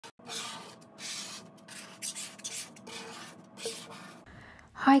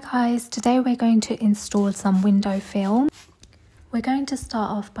Hi guys, today we're going to install some window film. We're going to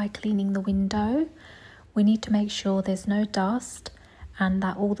start off by cleaning the window. We need to make sure there's no dust and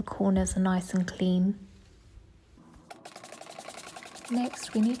that all the corners are nice and clean.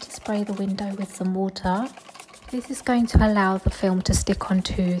 Next, we need to spray the window with some water. This is going to allow the film to stick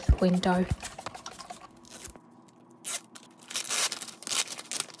onto the window.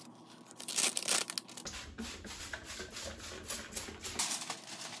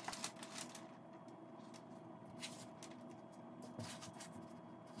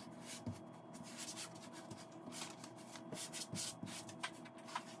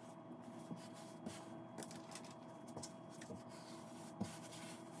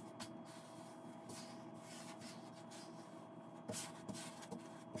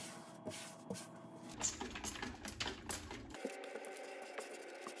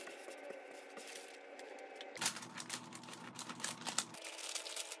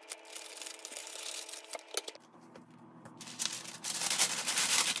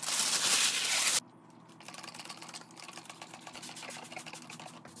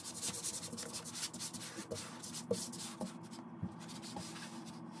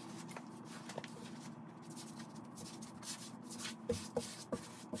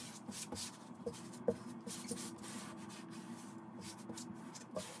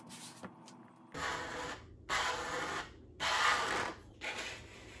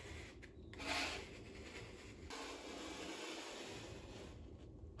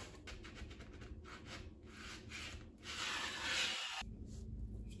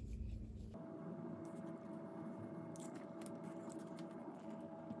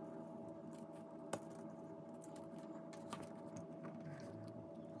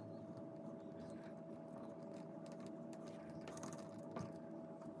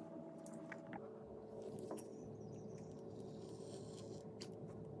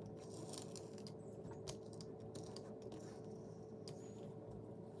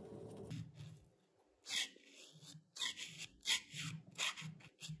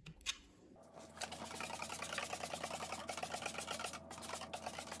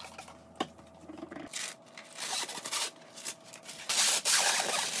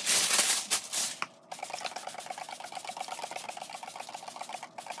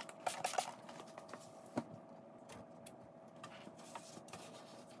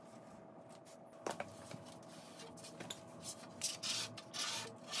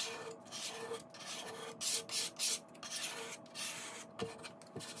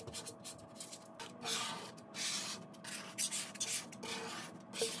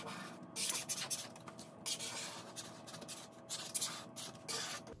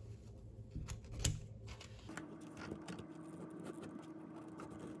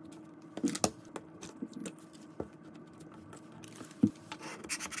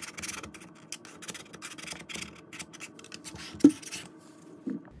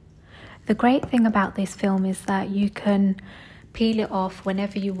 The great thing about this film is that you can peel it off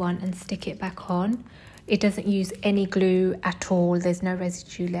whenever you want and stick it back on. It doesn't use any glue at all, there's no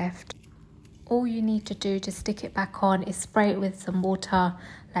residue left. All you need to do to stick it back on is spray it with some water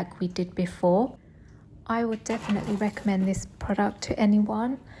like we did before. I would definitely recommend this product to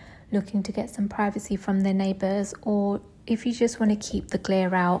anyone looking to get some privacy from their neighbours, or if you just want to keep the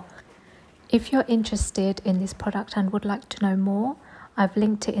glare out. If you're interested in this product and would like to know more, I've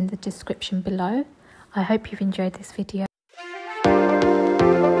linked it in the description below. I hope you've enjoyed this video.